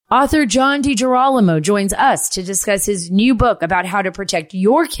Author John DiGirolamo joins us to discuss his new book about how to protect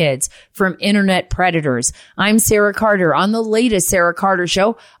your kids from internet predators. I'm Sarah Carter. On the latest Sarah Carter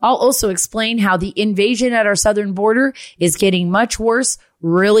Show, I'll also explain how the invasion at our southern border is getting much worse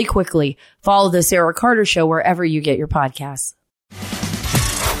really quickly. Follow the Sarah Carter Show wherever you get your podcasts.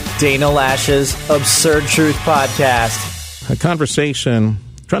 Dana Lash's Absurd Truth Podcast. A conversation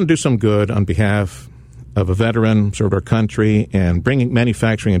trying to do some good on behalf of a veteran, served our country, and bringing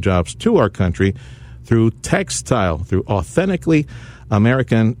manufacturing and jobs to our country through textile, through Authentically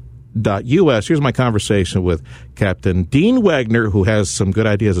American.us. Here's my conversation with Captain Dean Wagner, who has some good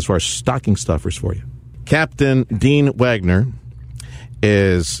ideas as far as stocking stuffers for you. Captain Dean Wagner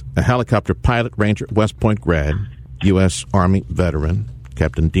is a helicopter pilot, Ranger, West Point grad, U.S. Army veteran.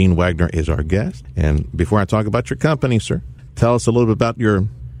 Captain Dean Wagner is our guest. And before I talk about your company, sir, tell us a little bit about your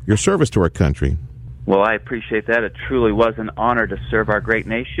service to our country. Well, I appreciate that. It truly was an honor to serve our great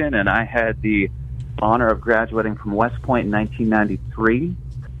nation, and I had the honor of graduating from West Point in 1993,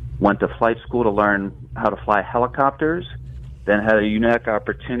 went to flight school to learn how to fly helicopters, then had a unique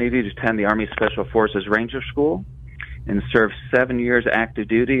opportunity to attend the Army Special Forces Ranger School, and served 7 years active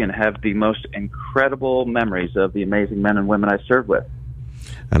duty and have the most incredible memories of the amazing men and women I served with.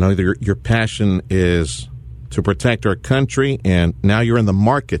 I know that your passion is to protect our country, and now you're in the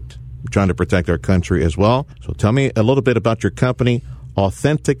market trying to protect our country as well. So tell me a little bit about your company,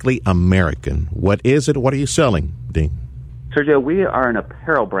 Authentically American. What is it? What are you selling, Dean? Sergio, we are an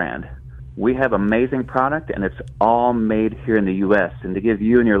apparel brand. We have amazing product, and it's all made here in the U.S. And to give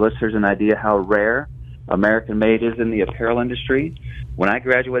you and your listeners an idea how rare American-made is in the apparel industry, when I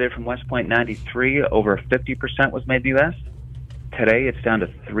graduated from West Point in 93, over 50% was made in the U.S. Today, it's down to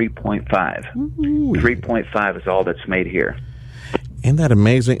 3.5. 3.5 is all that's made here. Isn't that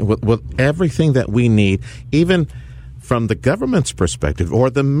amazing? With everything that we need, even from the government's perspective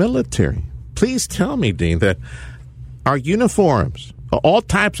or the military. Please tell me, Dean, that our uniforms, all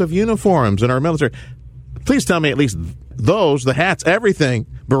types of uniforms in our military, please tell me at least those, the hats, everything,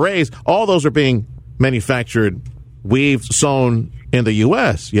 berets, all those are being manufactured, weaved, sewn in the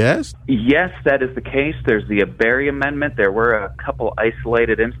U.S., yes? Yes, that is the case. There's the Berry Amendment. There were a couple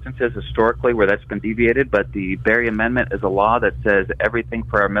isolated instances historically where that's been deviated, but the Berry Amendment is a law that says everything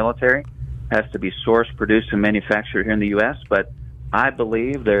for our military has to be sourced, produced, and manufactured here in the U.S., but I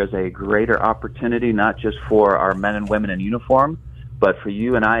believe there's a greater opportunity not just for our men and women in uniform, but for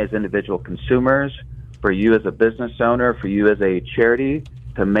you and I as individual consumers, for you as a business owner, for you as a charity,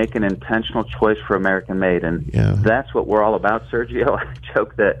 to make an intentional choice for American-made. And that's what we're all about, Sergio. I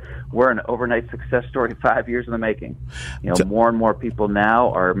joke that we're an overnight success story, 5 years in the making. More and more people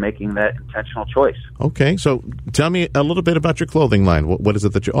now are making that intentional choice. Okay, so tell me a little bit about your clothing line. What is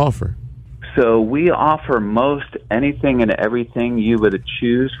it that you offer? So we offer most anything and everything you would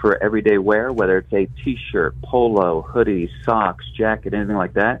choose for everyday wear, whether it's a T-shirt, polo, hoodie, socks, jacket, anything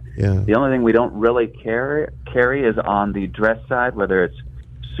like that. Yeah. The only thing we don't really carry is on the dress side, whether it's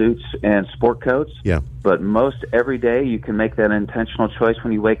suits and sport coats. Yeah. But most every day you can make that intentional choice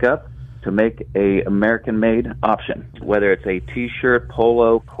when you wake up to make a American-made option, whether it's a T-shirt,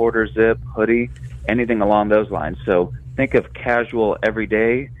 polo, quarter zip, hoodie, anything along those lines. So think of casual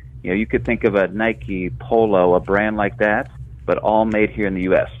everyday. You could think of a Nike, Polo, a brand like that, but all made here in the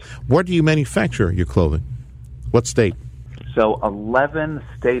U.S. Where do you manufacture your clothing? What state? So 11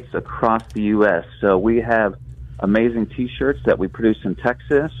 states across the U.S. So we have amazing T-shirts that we produce in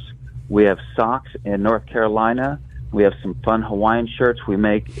Texas. We have socks in North Carolina. We have some fun Hawaiian shirts we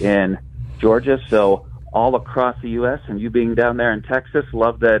make in Georgia. So all across the U.S., and you being down there in Texas,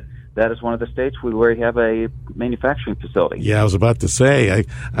 love that is one of the states where we have a manufacturing facility. Yeah, I was about to say,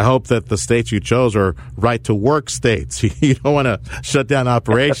 I hope that the states you chose are right-to-work states. You don't want to shut down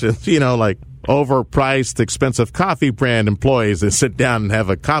operations, like overpriced, expensive coffee brand employees that sit down and have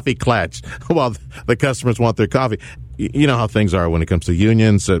a coffee clutch while the customers want their coffee. You know how things are when it comes to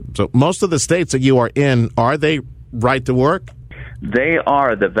unions. So most of the states that you are in, are they right to work? They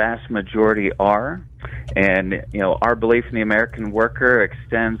are. The vast majority are. And, our belief in the American worker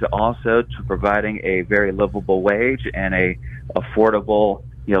extends also to providing a very livable wage and a affordable,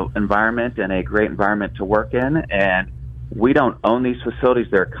 environment and a great environment to work in. And we don't own these facilities.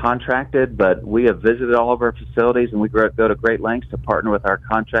 They're contracted, but we have visited all of our facilities, and we go to great lengths to partner with our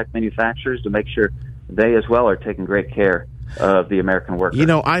contract manufacturers to make sure they as well are taking great care of the American worker.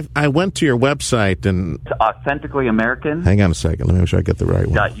 I went to your website and... It's Authentically American. Hang on a second. Let me make sure I get the right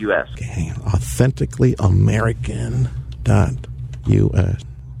one. .us. Okay, AuthenticallyAmerican.us.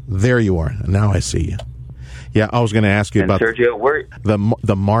 There you are. Now I see you. Yeah, I was going to ask you about Sergio,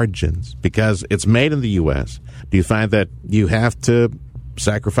 the margins, because it's made in the U.S. Do you find that you have to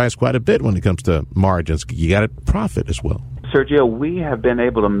sacrifice quite a bit when it comes to margins. You got to profit as well. Sergio, we have been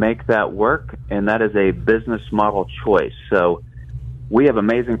able to make that work, and that is a business model choice. So we have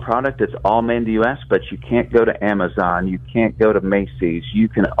amazing product. It's all made in the U.S., but you can't go to Amazon. You can't go to Macy's. You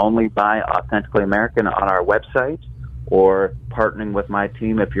can only buy Authentically American on our website or partnering with my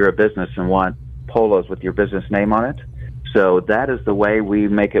team if you're a business and want polos with your business name on it. So that is the way we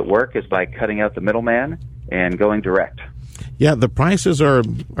make it work, is by cutting out the middleman and going direct. Yeah, the prices are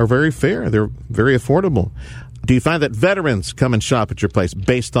very fair. They're very affordable. Do you find that veterans come and shop at your place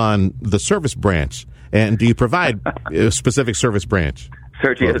based on the service branch? And do you provide a specific service branch?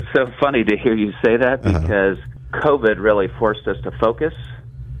 Sergio, it's so funny to hear you say that because COVID really forced us to focus.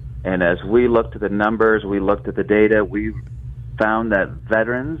 And as we looked at the numbers, we looked at the data, we found that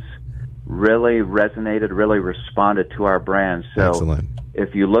veterans really resonated, really responded to our brand. So excellent.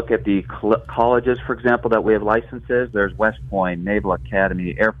 If you look at the colleges, for example, that we have licenses, there's West Point, Naval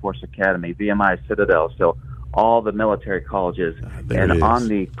Academy, Air Force Academy, VMI, Citadel. So all the military colleges. And on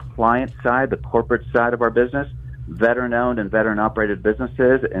the client side, the corporate side of our business, veteran-owned and veteran-operated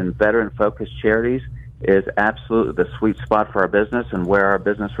businesses and veteran-focused charities is absolutely the sweet spot for our business and where our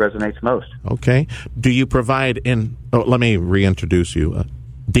business resonates most. Okay. Do you provide let me reintroduce you.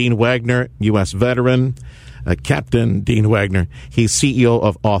 Dean Wagner, U.S. veteran. Captain Dean Wagner. He's CEO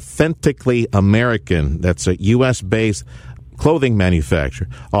of Authentically American. That's a U.S.-based clothing manufacturer.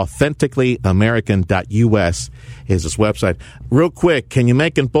 AuthenticallyAmerican.us is his website. Real quick, can you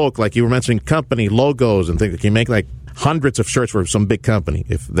make in bulk, like you were mentioning, company logos and things? Can you make like hundreds of shirts for some big company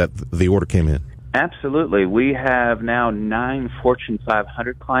if the order came in? Absolutely. We have now 9 Fortune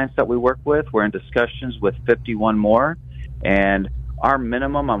 500 clients that we work with. We're in discussions with 51 more, and our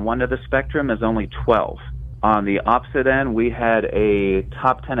minimum on one end of the spectrum is only 12. On the opposite end, we had a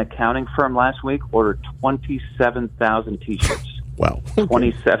top 10 accounting firm last week order 27,000 T-shirts. Wow.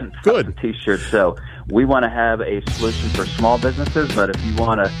 27,000 T-shirts. So we want to have a solution for small businesses, but if you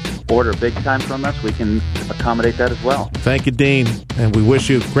want to order big time from us, we can accommodate that as well. Thank you, Dean, and we wish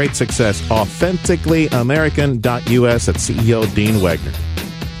you great success. AuthenticallyAmerican.us at CEO Dean Wagner.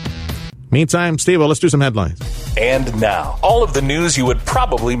 Meantime, Steve, let's do some headlines. And now, all of the news you would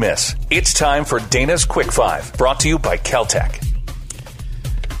probably miss. It's time for Dana's Quick Five, brought to you by Caltech.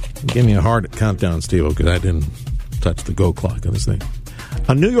 Give me a hard countdown, Steve, because I didn't touch the go clock on this thing.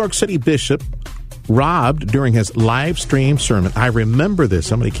 A New York City bishop robbed during his live stream sermon. I remember this.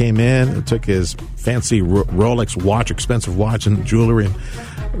 Somebody came in and took his fancy Rolex watch, expensive watch and jewelry, and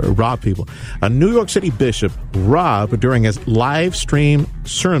robbed people. A New York City bishop robbed during his live stream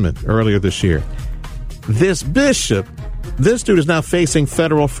sermon earlier this year. This dude is now facing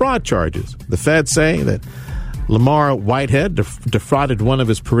federal fraud charges. The feds say that Lamar Whitehead defrauded one of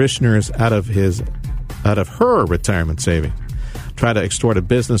his parishioners out of her retirement savings, tried to extort a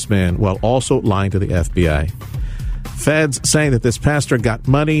businessman while also lying to the FBI. Feds saying that this pastor got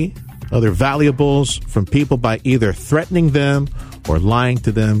money, other valuables from people by either threatening them or lying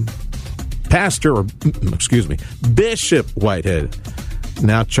to them. Bishop Whitehead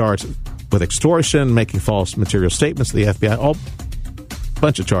now charged with extortion, making false material statements to the FBI, all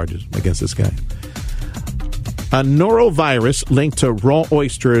bunch of charges against this guy. A norovirus linked to raw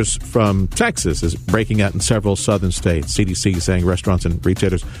oysters from Texas is breaking out in several southern states. CDC is saying restaurants and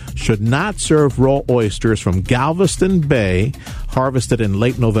retailers should not serve raw oysters from Galveston Bay, harvested in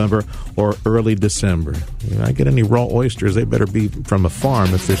late November or early December. If I get any raw oysters, they better be from a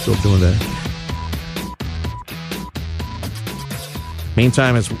farm if they're still doing that.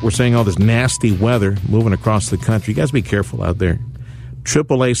 Meantime, as we're seeing all this nasty weather moving across the country, you guys be careful out there.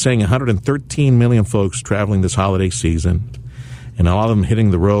 AAA saying 113 million folks traveling this holiday season, and a lot of them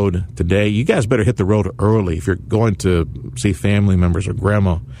hitting the road today. You guys better hit the road early if you're going to see family members or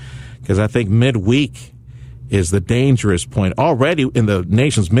grandma, because I think midweek is the dangerous point. Already in the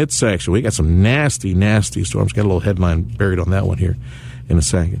nation's midsection, we got some nasty, nasty storms. Got a little headline buried on that one here in a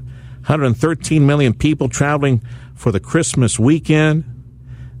second. 113 million people traveling for the Christmas weekend.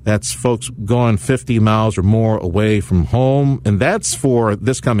 That's folks going 50 miles or more away from home, and that's for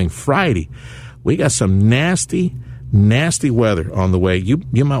this coming Friday. We got some nasty, nasty weather on the way.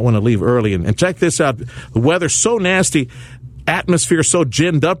 You might want to leave early. And check this out. The weather's so nasty, atmosphere so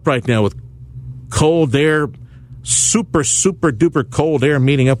ginned up right now with cold air, super, super duper cold air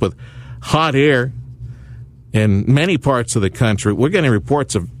meeting up with hot air in many parts of the country. We're getting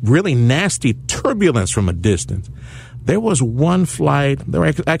reports of really nasty turbulence from a distance. There was one flight, there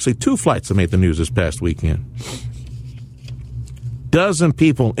were actually 2 flights that made the news this past weekend. Dozen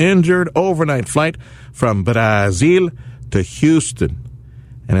people injured, overnight flight from Brazil to Houston.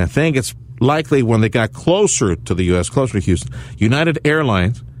 And I think it's likely when they got closer to the U.S., closer to Houston, United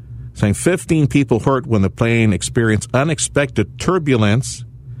Airlines saying 15 people hurt when the plane experienced unexpected turbulence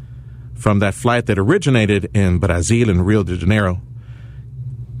from that flight that originated in Brazil and Rio de Janeiro.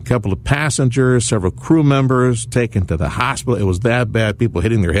 A couple of passengers, several crew members taken to the hospital. It was that bad. People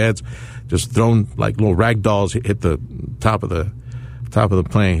hitting their heads, just thrown like little rag dolls, hit the top of the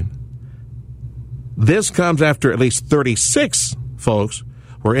plane. This comes after at least 36 folks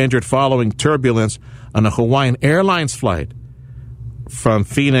were injured following turbulence on a Hawaiian Airlines flight from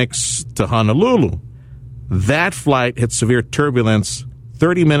Phoenix to Honolulu. That flight hit severe turbulence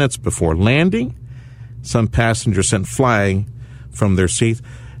 30 minutes before landing. Some passengers sent flying from their seats.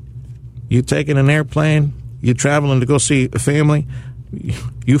 You taking an airplane, you traveling to go see a family,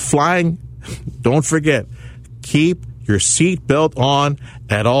 you flying, don't forget, keep your seatbelt on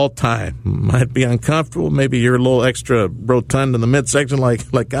at all time. Might be uncomfortable. Maybe you're a little extra rotund in the midsection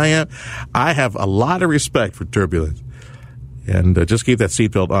like I am. I have a lot of respect for turbulence. And just keep that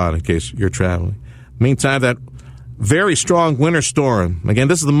seatbelt on in case you're traveling. Meantime, that very strong winter storm. Again,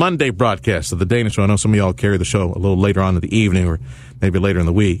 this is the Monday broadcast of the Dana Show. I know some of y'all carry the show a little later on in the evening or maybe later in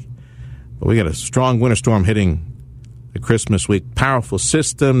the week. But we got a strong winter storm hitting the Christmas week. Powerful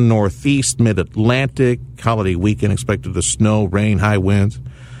system, northeast, mid-Atlantic. Holiday weekend expected to snow, rain, high winds.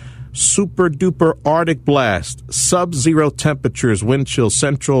 Super duper Arctic blast. Sub-zero temperatures, wind chill,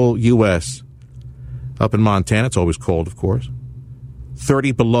 central U.S. Up in Montana, it's always cold, of course.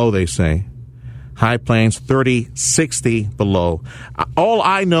 30 below, they say. High plains, 30, 60 below. All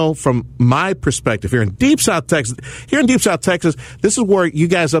I know from my perspective here in Deep South Texas, this is where you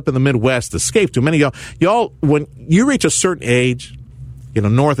guys up in the Midwest escape to. Many of y'all, when you reach a certain age,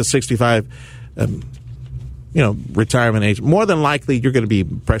 north of 65, retirement age, more than likely you're going to be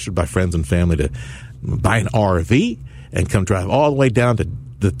pressured by friends and family to buy an RV and come drive all the way down to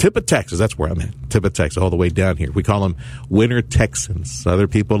the tip of Texas. That's where I'm at. Tip of Texas, all the way down here. We call them winter Texans. Other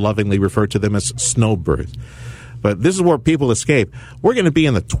people lovingly refer to them as snowbirds. But this is where people escape. We're going to be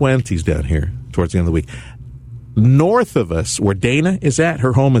in the 20s down here towards the end of the week. North of us, where Dana is at,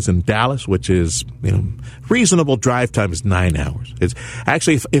 her home is in Dallas, which is, reasonable drive time is 9 hours. It's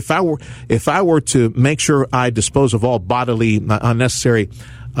actually, if I were to make sure I dispose of all unnecessary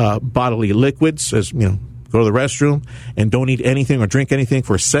bodily liquids, as go to the restroom and don't eat anything or drink anything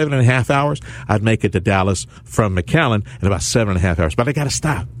for 7.5 hours, I'd make it to Dallas from McAllen in about 7.5 hours. But I got to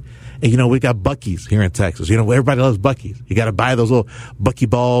stop. And, we got Buc-ee's here in Texas. Everybody loves Buc-ee's. You got to buy those little Buc-ee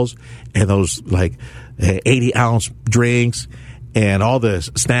balls and those, 80-ounce drinks and all the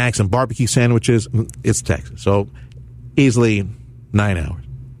snacks and barbecue sandwiches. It's Texas. So easily 9 hours.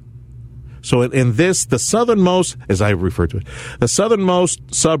 So in this, the southernmost, as I refer to it, the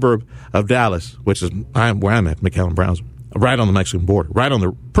southernmost suburb of Dallas, which is where I'm at, McAllen, Brownsville, right on the Mexican border,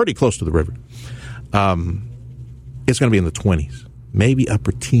 pretty close to the river. It's going to be in the 20s, maybe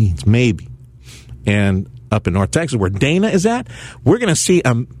upper teens, maybe. And up in North Texas, where Dana is at, we're going to see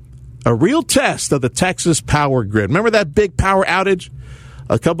a real test of the Texas power grid. Remember that big power outage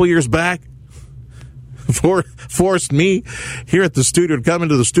a couple years back? Forced me here at the studio to come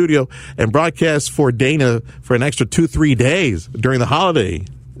into the studio and broadcast for Dana for an extra 2-3 days during the holiday.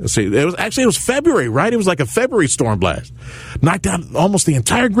 See, it was February, right? It was like a February storm blast. Knocked out almost the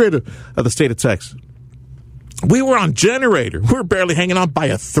entire grid of the state of Texas. We were on generator. We were barely hanging on by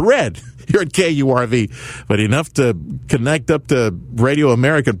a thread here at KURV, but enough to connect up to Radio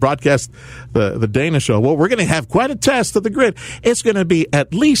America and broadcast the Dana Show. Well, we're going to have quite a test of the grid. It's going to be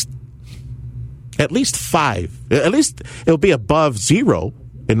at least 5. At least it'll be above zero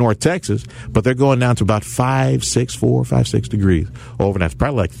in North Texas, but they're going down to about 5, 6 degrees overnight. It's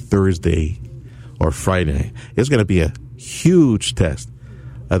probably like Thursday or Friday. It's going to be a huge test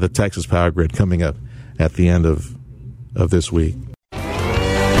of the Texas power grid coming up at the end of this week.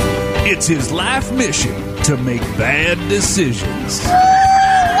 It's his life mission to make bad decisions.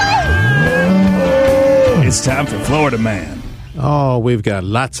 It's time for Florida Man. Oh, we've got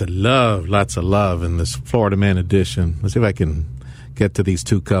lots of love in this Florida Man edition. Let's see if I can get to these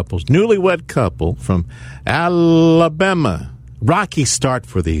two couples. Newlywed couple from Alabama. Rocky start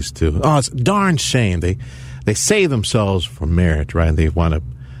for these two. Oh, it's a darn shame. They save themselves for marriage, right? They want to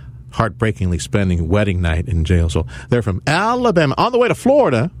heartbreakingly spending wedding night in jail. So they're from Alabama on the way to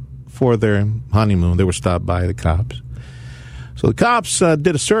Florida for their honeymoon. They were stopped by the cops. So the cops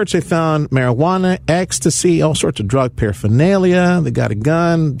did a search. They found marijuana, ecstasy, all sorts of drug paraphernalia. They got a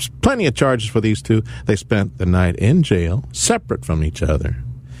gun. Plenty of charges for these two. They spent the night in jail, separate from each other.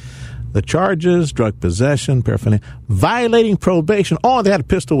 The charges, drug possession, paraphernalia, violating probation. Oh, they had a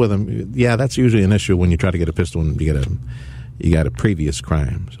pistol with them. Yeah, that's usually an issue when you try to get a pistol and you got a previous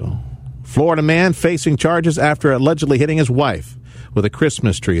crime. So Florida man facing charges after allegedly hitting his wife with a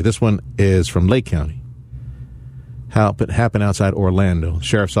Christmas tree. This one is from Lake County. How it happened outside Orlando.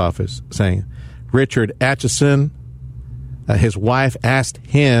 Sheriff's office saying Richard Atchison, his wife asked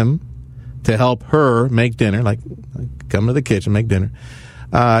him to help her make dinner, like come to the kitchen, make dinner.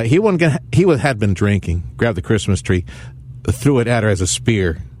 He had been drinking, grabbed the Christmas tree, threw it at her as a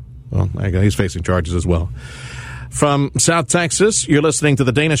spear. Well, he's facing charges as well. From South Texas, you're listening to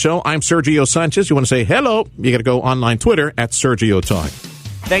The Dana Show. I'm Sergio Sanchez. You want to say hello, you got to go online Twitter at Sergio Talk.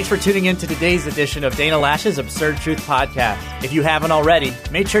 Thanks for tuning in to today's edition of Dana Lash's Absurd Truth Podcast. If you haven't already,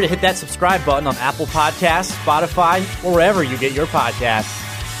 make sure to hit that subscribe button on Apple Podcasts, Spotify, or wherever you get your podcasts.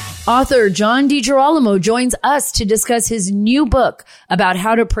 Author John DiGirolamo joins us to discuss his new book about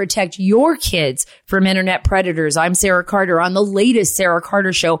how to protect your kids from internet predators. I'm Sarah Carter. On the latest Sarah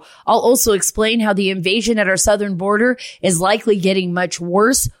Carter Show, I'll also explain how the invasion at our southern border is likely getting much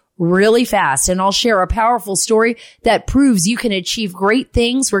worse really fast. And I'll share a powerful story that proves you can achieve great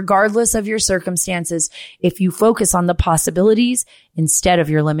things regardless of your circumstances if you focus on the possibilities instead of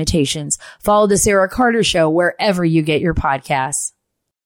your limitations. Follow the Sarah Carter Show wherever you get your podcasts.